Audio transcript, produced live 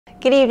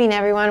Good evening,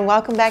 everyone.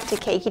 Welcome back to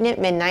Caking at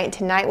Midnight.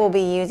 Tonight we'll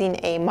be using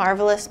a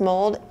marvelous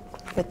mold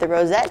with the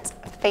Rosette,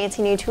 a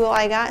fancy new tool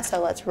I got,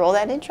 so let's roll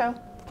that intro.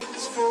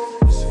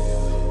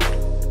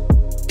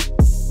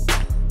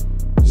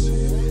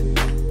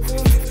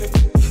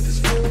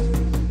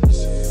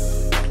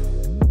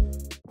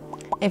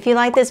 If you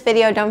like this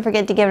video, don't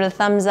forget to give it a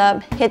thumbs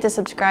up, hit the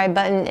subscribe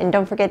button, and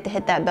don't forget to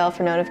hit that bell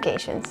for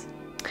notifications.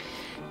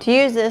 To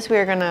use this,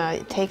 we're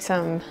gonna take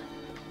some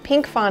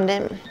pink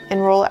fondant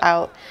and roll it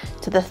out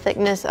to the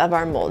thickness of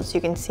our mold. So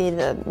you can see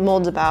the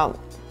mold's about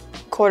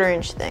 1/4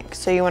 inch thick.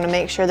 So you wanna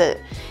make sure that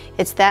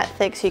it's that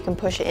thick so you can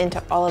push it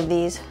into all of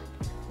these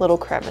little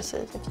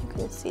crevices, if you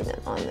can see them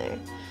on there.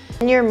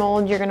 In your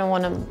mold, you're gonna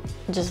wanna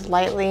just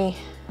lightly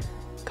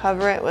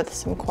cover it with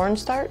some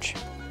cornstarch.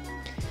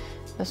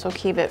 This will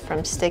keep it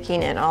from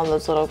sticking in all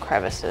those little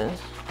crevices.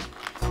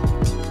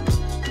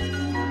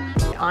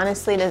 It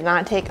honestly does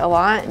not take a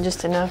lot,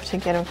 just enough to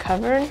get them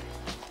covered.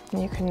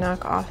 You can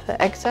knock off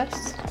the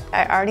excess.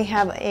 I already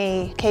have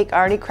a cake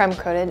already crumb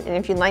coated, and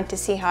if you'd like to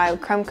see how I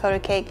crumb coat a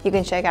cake, you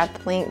can check out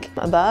the link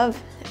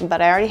above.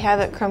 But I already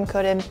have it crumb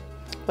coated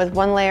with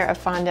 1 layer of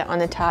fondant on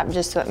the top,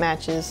 just so it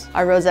matches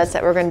our rosettes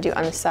that we're gonna do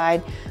on the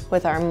side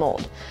with our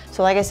mold.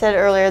 So like I said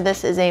earlier,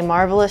 this is a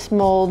Marvelous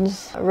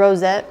Molds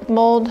Rosette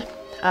mold.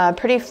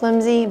 Pretty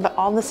flimsy, but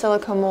all the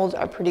silicone molds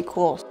are pretty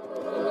cool.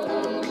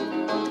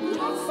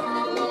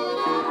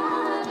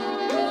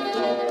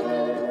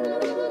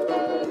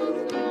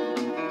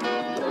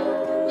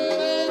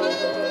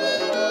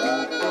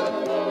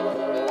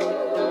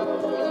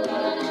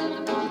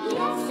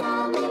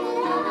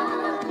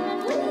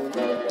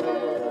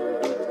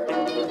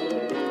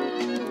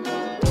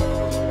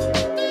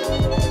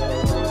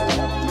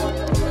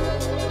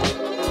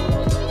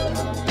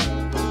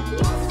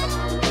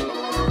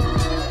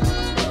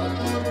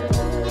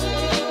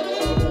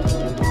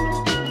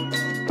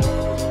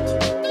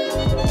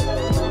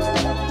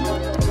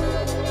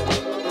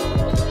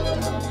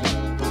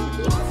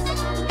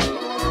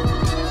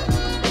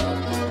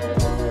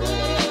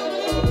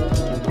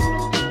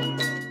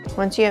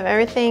 Once you have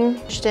everything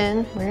pushed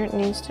in where it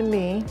needs to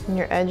be and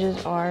your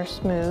edges are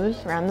smooth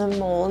around the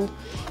mold,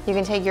 you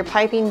can take your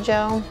piping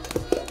gel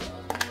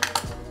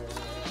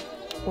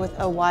with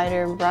a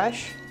wider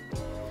brush.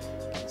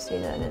 You can see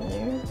that in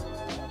there.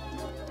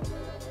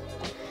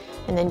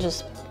 And then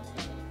just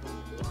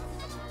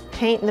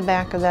paint the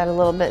back of that a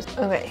little bit.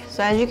 Okay,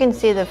 so as you can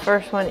see, the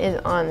first one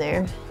is on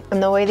there.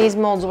 And the way these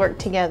molds work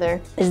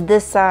together is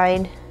this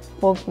side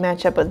will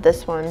match up with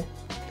this one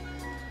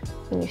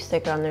when you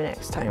stick it on there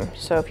next time.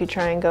 So if you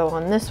try and go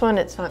on this one,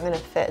 it's not gonna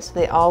fit. So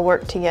they all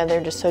work together,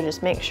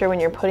 just make sure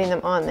when you're putting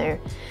them on there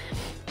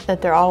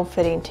that they're all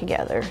fitting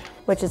together,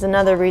 which is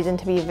another reason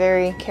to be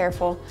very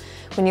careful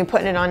when you're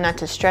putting it on not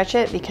to stretch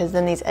it, because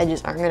then these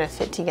edges aren't gonna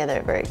fit together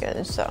very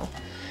good. So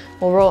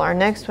we'll roll our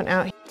next one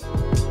out.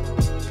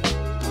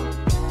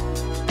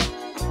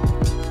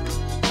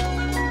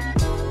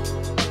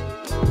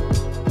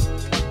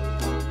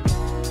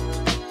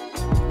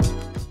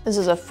 This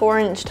is a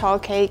 4-inch tall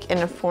cake and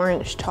a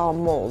 4-inch tall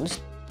mold.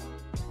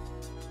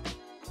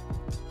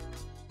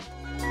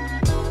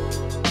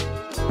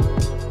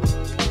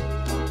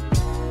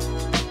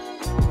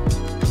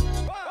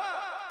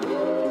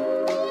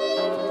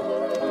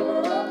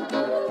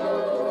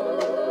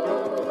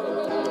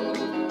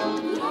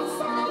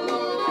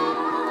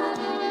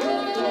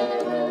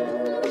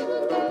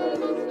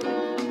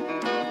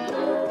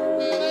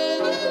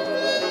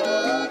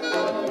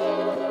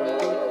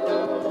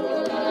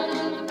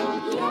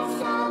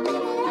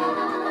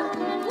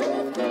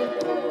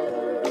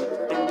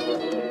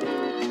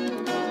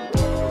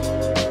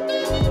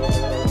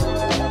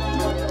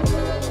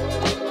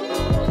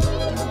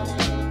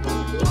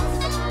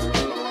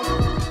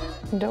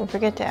 Don't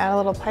forget to add a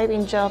little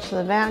piping gel to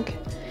the back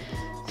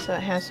so it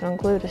has some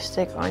glue to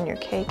stick on your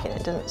cake and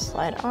it doesn't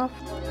slide off.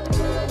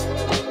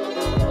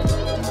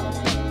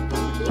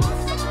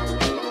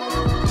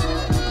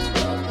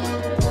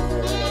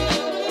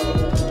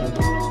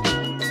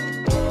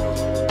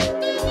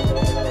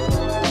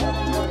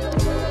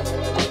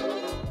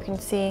 You can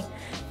see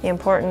the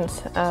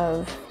importance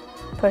of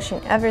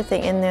pushing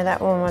everything in there.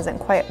 That one wasn't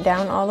quite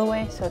down all the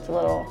way, so it's a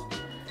little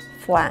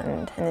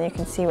flattened, and then you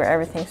can see where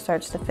everything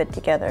starts to fit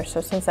together.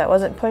 So since that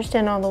wasn't pushed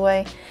in all the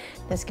way,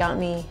 this got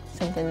me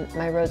something,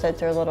 my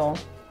rosettes are a little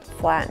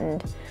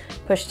flattened,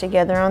 pushed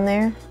together on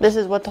there. This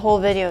is what the whole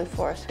video is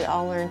for, so we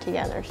all learn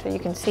together. So you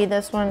can see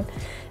this one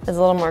is a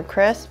little more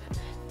crisp.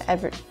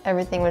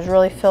 Everything was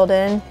really filled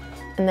in.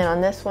 And then on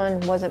this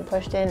one, wasn't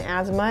pushed in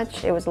as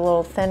much. It was a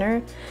little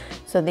thinner,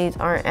 so these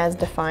aren't as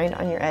defined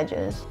on your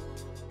edges.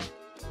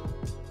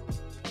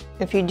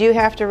 If you do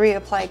have to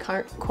reapply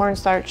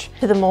cornstarch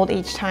to the mold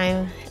each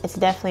time, it's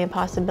definitely a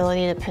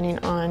possibility depending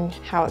on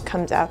how it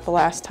comes out the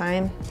last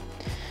time.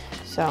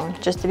 So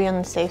just to be on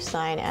the safe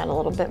side, add a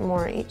little bit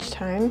more each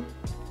time.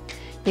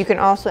 You can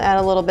also add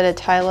a little bit of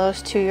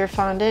Tylose to your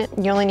fondant.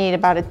 You only need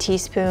about a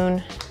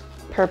teaspoon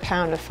per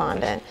pound of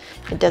fondant.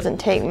 It doesn't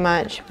take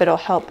much, but it'll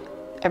help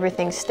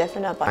everything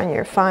stiffen up on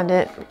your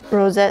fondant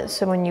rosette,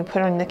 so when you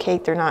put on the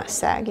cake, they're not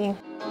sagging.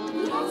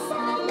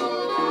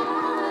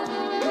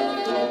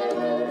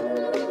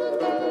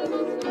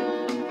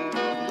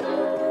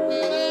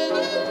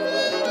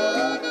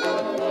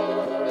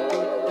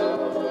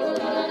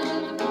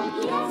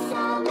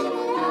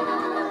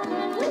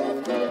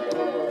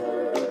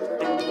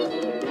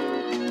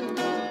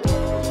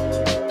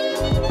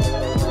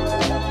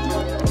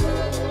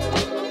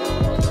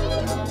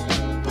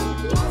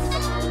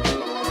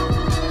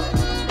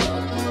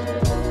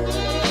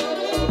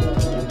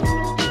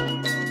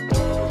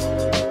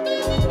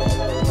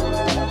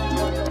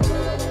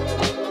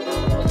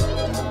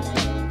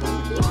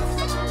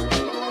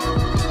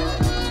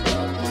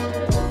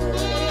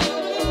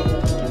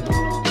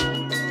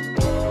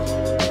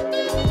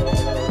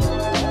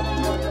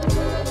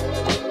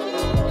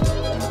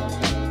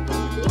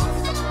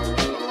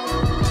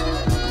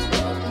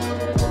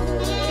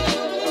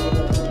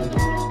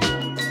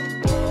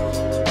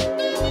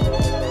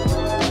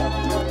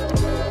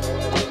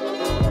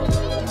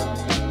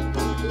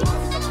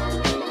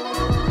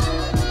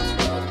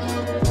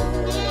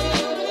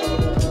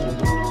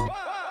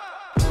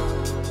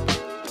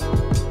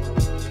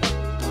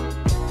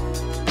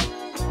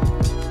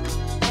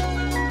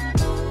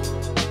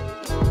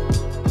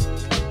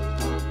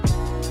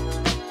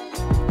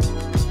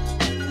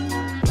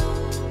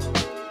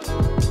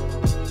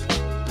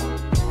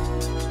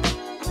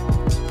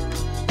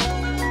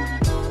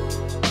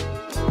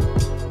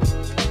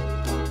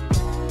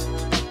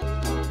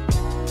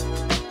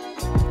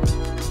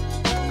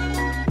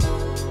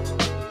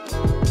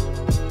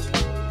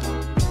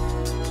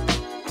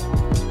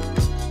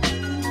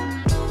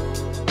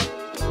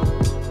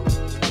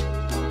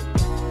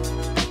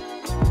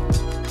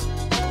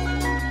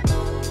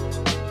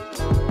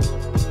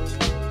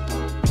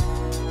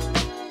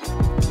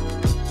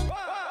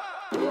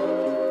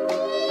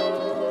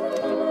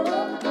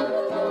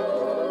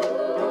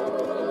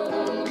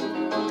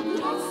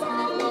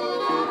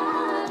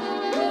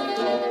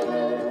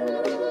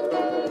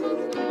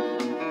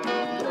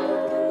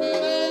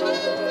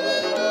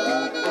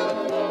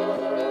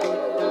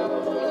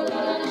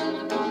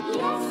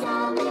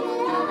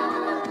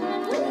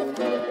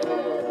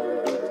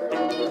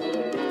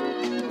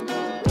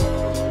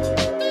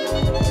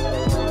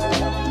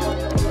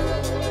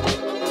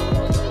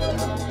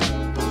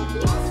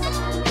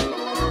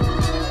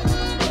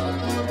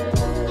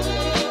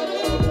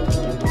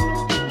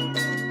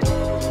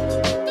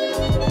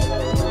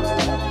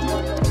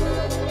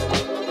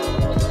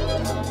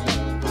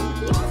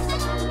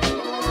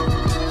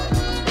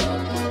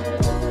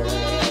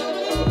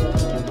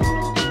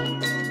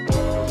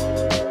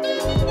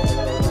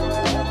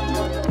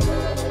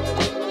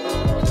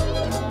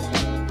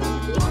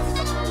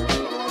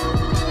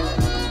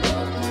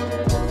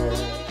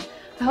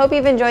 I hope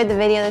you've enjoyed the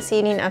video this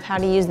evening of how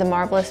to use the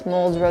Marvelous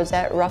Molds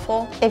Rosette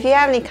Ruffle. If you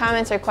have any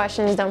comments or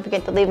questions, don't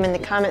forget to leave them in the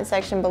comment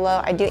section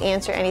below. I do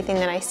answer anything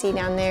that I see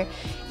down there.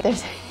 If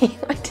there's anything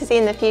you'd like to see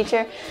in the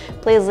future,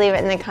 please leave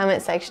it in the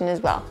comment section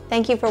as well.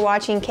 Thank you for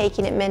watching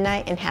Caking at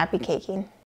Midnight, and happy caking.